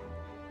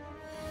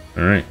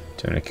 Alright,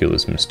 time to kill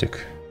this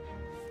mystic.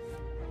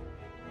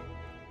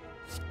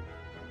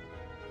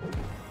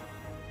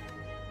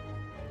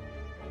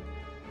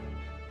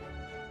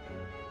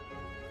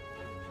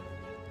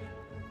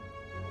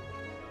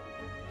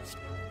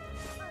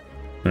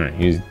 Alright,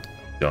 he's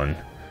done.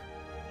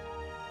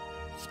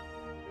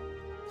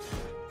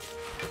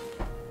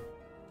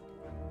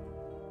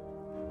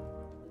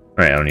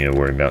 Alright, I don't need to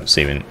worry about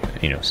saving,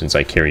 you know, since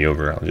I carry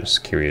over, I'll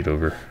just carry it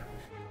over.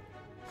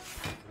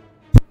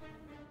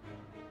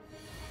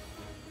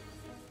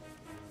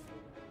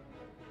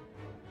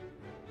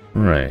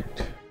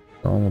 Right,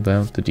 all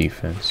about the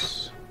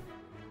defense.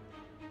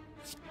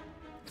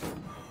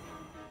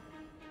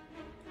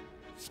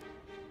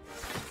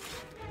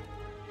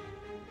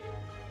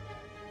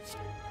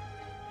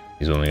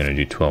 He's only going to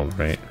do 12,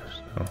 right?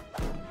 So,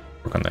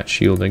 work on that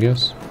shield, I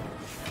guess.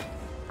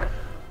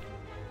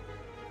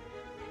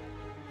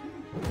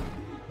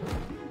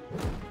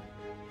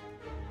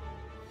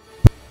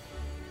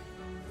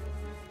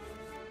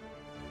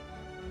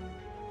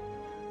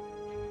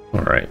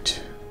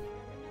 Alright.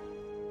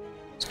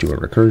 Let's do a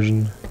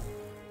recursion.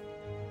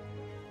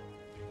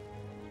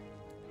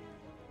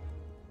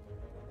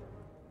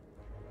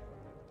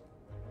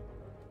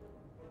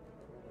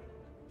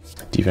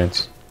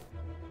 Defense.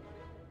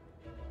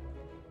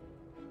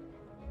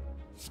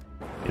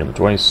 Hit him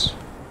twice.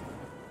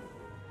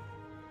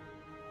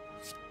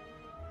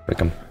 Break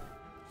him.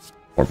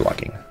 Or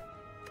blocking.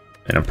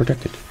 And I'm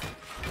protected.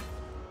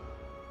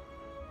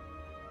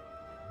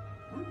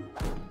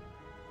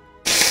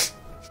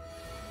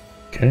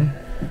 Okay.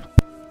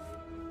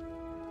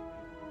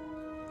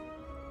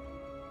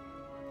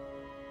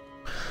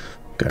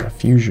 Got a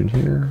fusion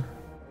here.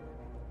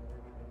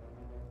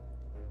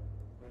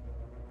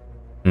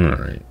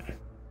 Alright.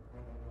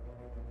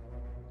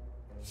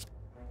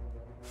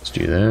 Let's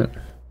do that.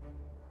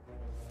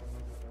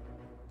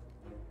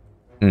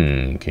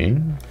 Okay,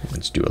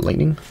 let's do a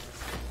lightning.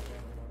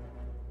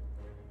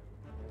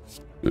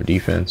 Do a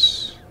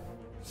defense.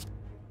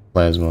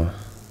 Plasma.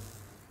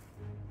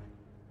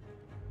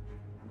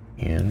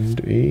 And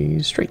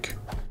a strike.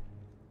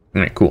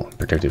 Alright, cool.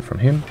 Protected from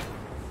him.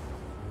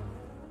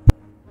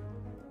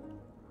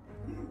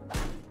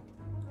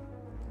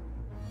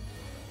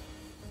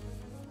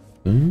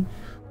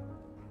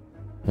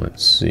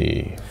 Let's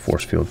see.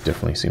 Force field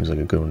definitely seems like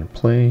a good one to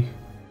play.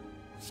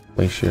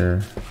 Play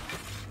share.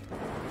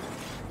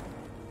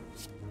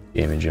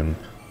 Damage him.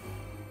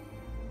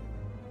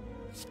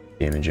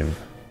 Damage him.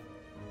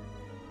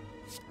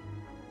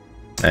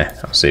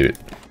 I'll save it.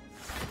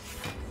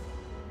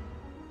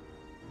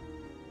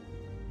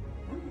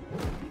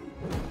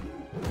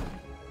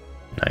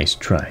 Nice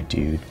try,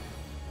 dude.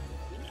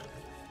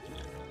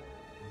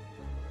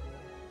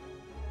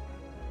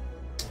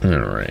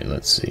 Alright,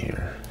 let's see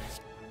here.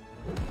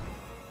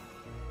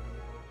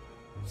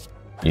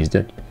 He's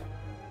dead.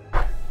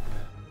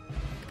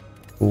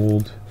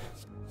 Gold.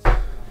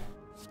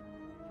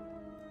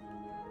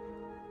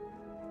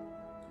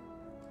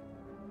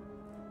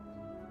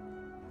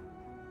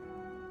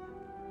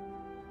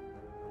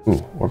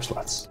 Ooh, orb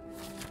slots.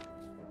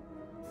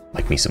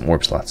 Like me some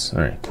orb slots.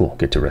 Alright, cool.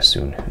 Get to rest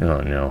soon.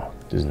 Oh no,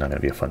 this is not gonna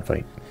be a fun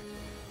fight.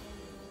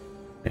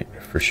 Right,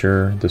 for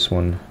sure, this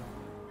one.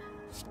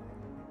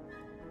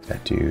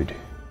 That dude.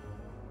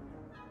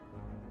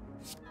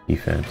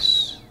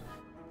 Defense.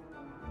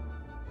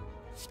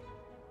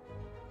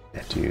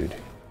 That dude.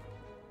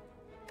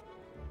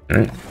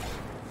 Alright.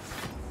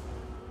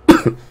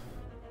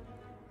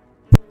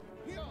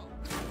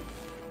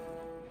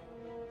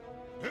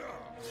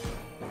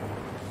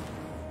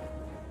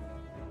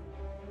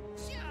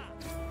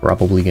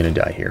 Probably gonna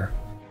die here.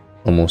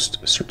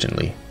 Almost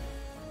certainly.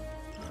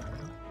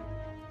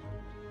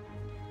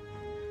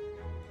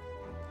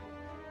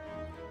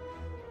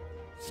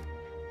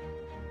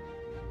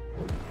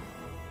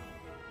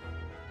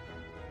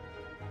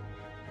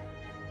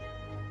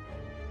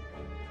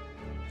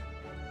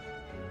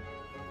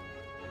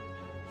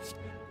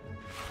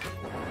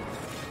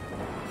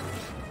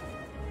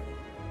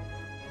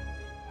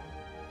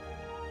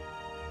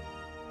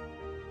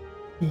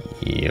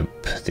 Yep,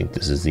 I think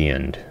this is the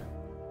end.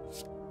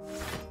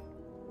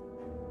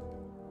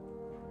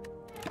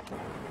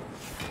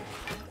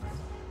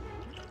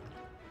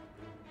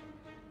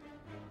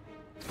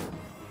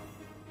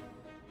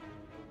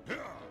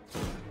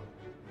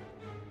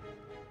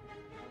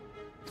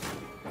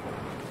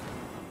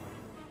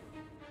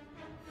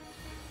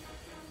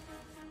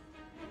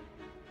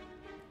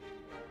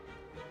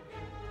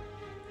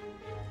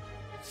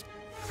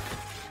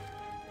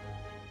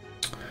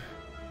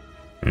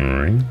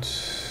 Alright.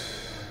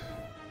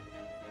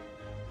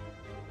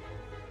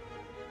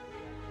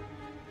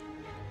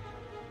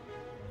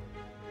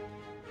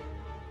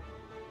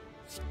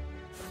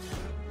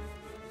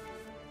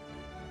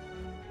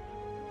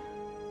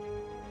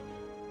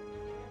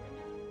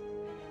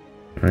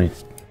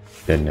 Alright,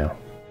 dead now.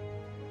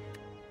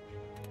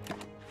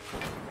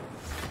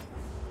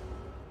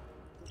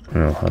 I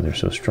don't know how they're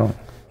so strong,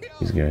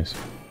 these guys.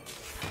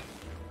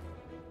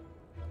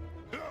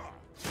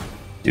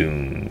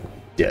 Doom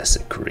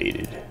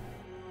desecrated.